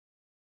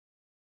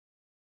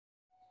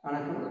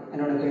வணக்கம்.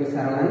 என்னோட பேர்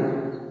சரவணன்.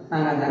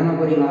 நாங்கள்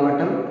தர்மபுரி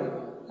மாவட்டம்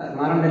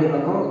மாரண்டலி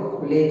பக்கம்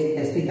வில்லேஜ்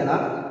எஸ்பி தலா.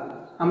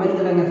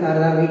 அமிர்தலிங்க சார்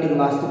தான் வீட்டுக்கு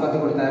வாஸ்து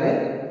பார்த்து கொடுத்தாரு.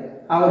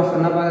 அவர்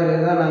சொன்ன மாதிரி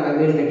தான் நாங்கள்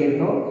வீடு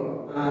கட்டியிருக்கோம்.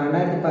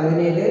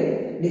 2017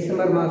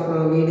 டிசம்பர்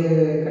மாதம் வீடு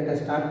கட்ட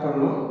ஸ்டார்ட்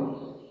பண்ணோம்.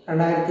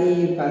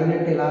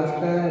 2018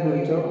 லாஸ்ட்டில்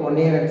முடித்தோம்.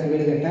 1 இயர் ஆச்சு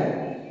வீடு கட்ட.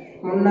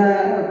 முன்ன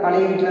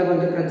பழைய வீட்டில்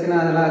கொஞ்சம் பிரச்சனை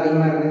அதெல்லாம்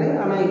அதிகமாக இருந்தது.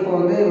 ஆனால்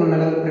இப்போ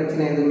முன்னளவுக்கு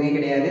பிரச்சனை எதுவுமே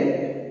கிடையாது.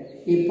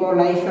 இப்போது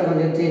லைஃப்பில்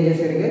கொஞ்சம்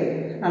சேஞ்சஸ் இருக்குது,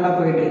 நல்லா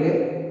போயிட்டுருக்கு.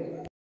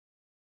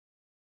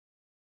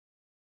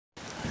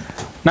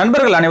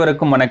 நண்பர்கள்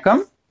அனைவருக்கும்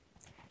வணக்கம்.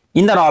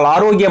 இந்த நாள்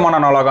ஆரோக்கியமான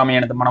நாளாக அமைய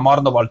எனது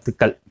மனமார்ந்த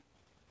வாழ்த்துக்கள்.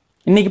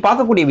 இன்னைக்கு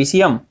பார்க்கக்கூடிய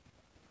விஷயம்,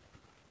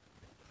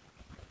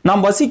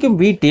 நாம் வசிக்கும்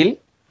வீட்டில்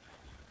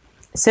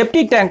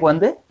செப்டிக்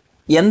டேங்க்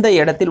எந்த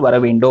இடத்தில் வர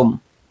வேண்டும்,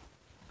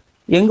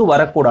 எங்கு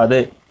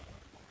வரக்கூடாது,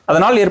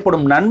 அதனால்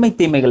ஏற்படும் நன்மை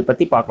தீமைகள்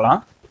பற்றி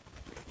பார்க்கலாம்.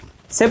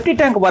 செப்டிக்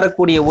டேங்க்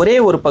வரக்கூடிய ஒரே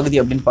ஒரு பகுதி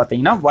அப்படின்னு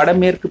பார்த்தீங்கன்னா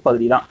வடமேற்கு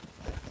பகுதி தான்.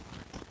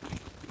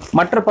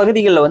 மற்ற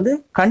பகுதிகளில்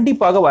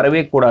கண்டிப்பாக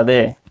வரவே கூடாது.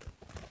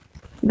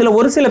 இதில்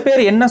ஒரு சில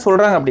பேர் என்ன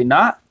சொல்கிறாங்க அப்படின்னா,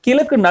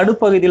 கிழக்கு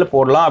நடுப்பகுதியில்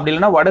போடலாம், அப்படி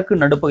இல்லைன்னா வடக்கு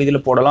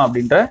நடுப்பகுதியில் போடலாம்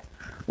அப்படின்ற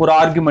ஒரு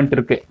ஆர்குமெண்ட்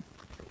இருக்கு.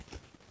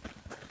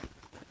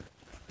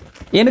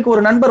 எனக்கு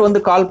ஒரு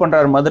நண்பர் கால்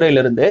பண்ணுறாரு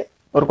மதுரையிலிருந்து.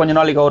 ஒரு கொஞ்ச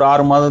நாளைக்கு, ஒரு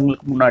 6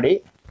 மாதங்களுக்கு முன்னாடி.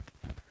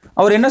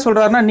 அவர் என்ன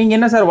சொல்கிறாருன்னா, நீங்கள்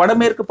என்ன சார்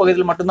வடமேற்கு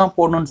பகுதியில் மட்டும்தான்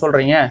போடணும்னு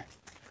சொல்கிறீங்க,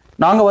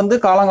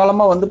 நாங்கள்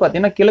காலங்காலமாக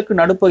பார்த்தீங்கன்னா கிழக்கு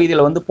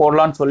நடுப்பகுதியில்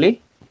போடலான்னு சொல்லி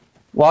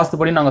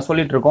வாஸ்துப்படி நாங்கள்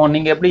சொல்லிட்டு இருக்கோம்,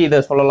 நீங்கள் எப்படி இதை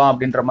சொல்லலாம்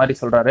அப்படின்ற மாதிரி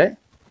சொல்கிறாரு.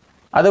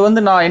 அதை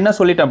நான் என்ன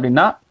சொல்லிட்டேன்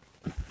அப்படின்னா,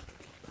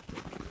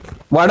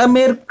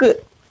 வடமேற்கு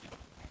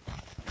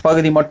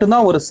பகுதி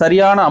மட்டும்தான் ஒரு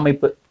சரியான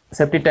அமைப்பு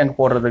செப்டிக் டேங்க்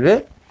போடுறதுக்கு.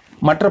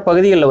 மற்ற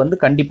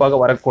பகுதிகளில் கண்டிப்பாக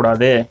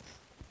வரக்கூடாது.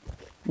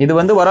 இது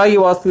வராகி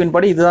வாஸ்துவின்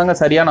படி இதுதாங்க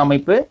சரியான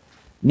அமைப்பு,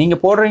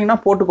 நீங்கள் போடுறீங்கன்னா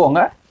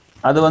போட்டுக்கோங்க,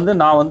 அது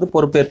நான்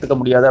பொறுப்பேற்றுக்க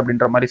முடியாது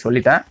அப்படின்ற மாதிரி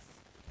சொல்லிட்டேன்.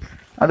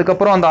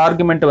 அதுக்கப்புறம் அந்த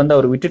ஆர்குமெண்ட்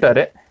அவர்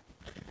விட்டுட்டாரு.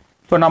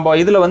 இப்போ நம்ம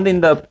இதில்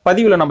இந்த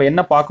பதிவில் நம்ம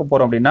என்ன பார்க்க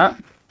போகிறோம் அப்படின்னா,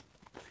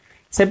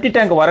 செப்டிக்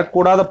டேங்க்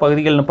வரக்கூடாத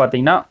பகுதிகள்னு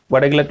பார்த்தீங்கன்னா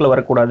வடகிழக்கில்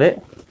வரக்கூடாது,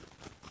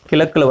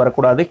 கிழக்கில்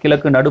வரக்கூடாது,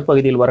 கிழக்கு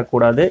நடுப்பகுதியில்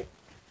வரக்கூடாது,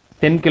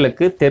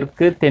 தென்கிழக்கு,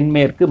 தெற்கு,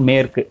 தென்மேற்கு,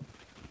 மேற்கு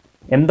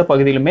எந்த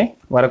பகுதியிலுமே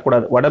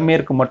வரக்கூடாது.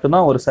 வடமேற்கு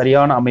மட்டும்தான் ஒரு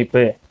சரியான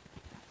அமைப்பு.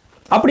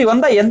 அப்படி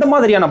வந்தால் எந்த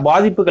மாதிரியான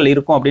பாதிப்புகள்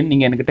இருக்கும் அப்படின்னு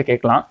நீங்கள் என்கிட்ட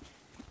கேட்கலாம்.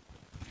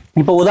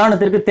 இப்போ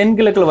உதாரணத்திற்கு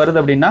தென்கிழக்கில்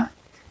வருது அப்படின்னா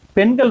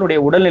பெண்களுடைய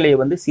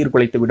உடல்நிலையை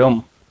சீர்குலைத்து விடும்.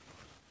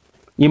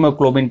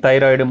 ஹீமோகுளோபின்,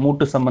 தைராய்டு,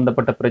 மூட்டு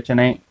சம்பந்தப்பட்ட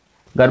பிரச்சனை,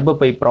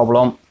 கர்ப்பப்பை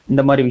ப்ராப்ளம்,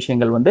 இந்த மாதிரி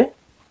விஷயங்கள்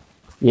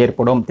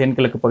ஏற்படும்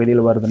தென்கிழக்கு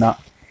பகுதியில் வருதுன்னா.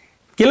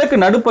 கிழக்கு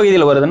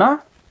நடுப்பகுதியில் வருதுன்னா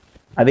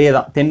அதே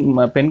தான்,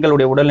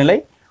 பெண்களுடைய உடல்நிலை,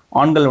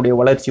 ஆண்களுடைய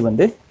வளர்ச்சி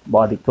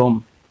பாதிக்கும்.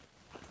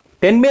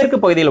 தென்மேற்கு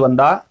பகுதியில்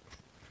வந்தால்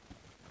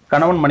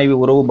கணவன் மனைவி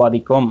உறவு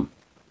பாதிக்கும்,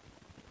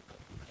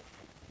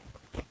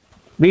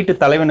 வீட்டு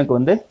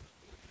தலைவனுக்கு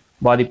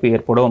பாதிப்பு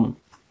ஏற்படும்.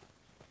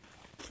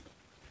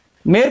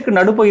 மேற்கு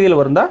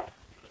நடுப்பகுதியில் வந்தால்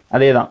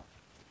அதே தான்,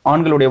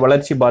 ஆண்களுடைய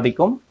வளர்ச்சி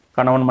பாதிக்கும்,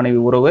 கணவன் மனைவி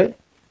உறவு,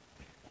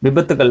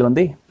 விபத்துகள்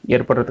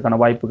ஏற்படுறதுக்கான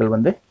வாய்ப்புகள்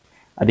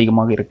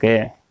அதிகமாக இருக்கு.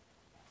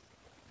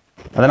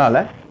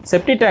 அதனால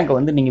செப்டிக்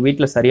டேங்கை நீங்கள்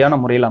வீட்டில் சரியான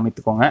முறையில்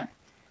அமைத்துக்கோங்க.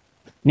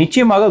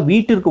 நிச்சயமாக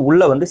வீட்டிற்கு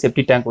உள்ள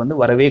செப்டிக் டேங்க்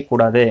வரவே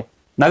கூடாது.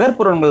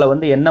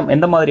 நகர்ப்புறங்களில்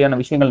எந்த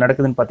மாதிரியான விஷயங்கள்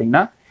நடக்குதுன்னு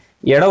பார்த்தீங்கன்னா,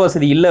 இட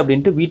வசதி இல்லை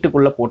அப்படின்ட்டு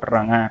வீட்டுக்குள்ளே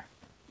போட்டுடுறாங்க.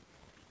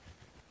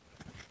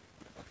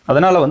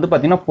 அதனால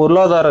பார்த்தீங்கன்னா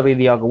பொருளாதார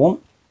ரீதியாகவும்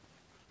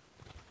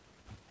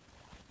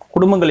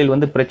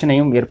குடும்பங்களில்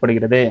பிரச்சனையும்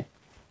ஏற்படுகிறது.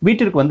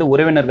 வீட்டிற்கு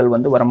உறவினர்கள்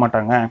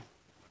வரமாட்டாங்க.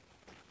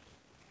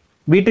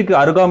 வீட்டுக்கு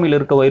அருகாமையில்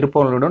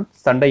இருப்பவர்களுடன்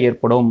சண்டை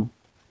ஏற்படும்.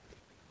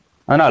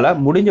 அதனால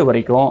முடிஞ்ச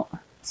வரைக்கும்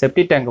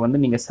செப்டிக் டேங்கை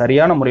நீங்கள்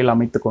சரியான முறையில்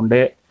அமைத்துக்கொண்டு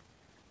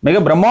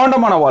மிக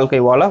பிரம்மாண்டமான வாழ்க்கை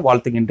வாழ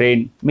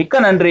வாழ்த்துகின்றேன்.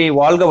 மிக்க நன்றி.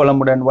 வாழ்க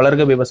வளமுடன்,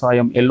 வளர்க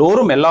விவசாயம்.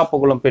 எல்லோரும் எல்லா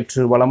புகழும்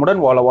பெற்று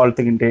வளமுடன் வாழ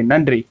வாழ்த்துகின்றேன்.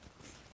 நன்றி.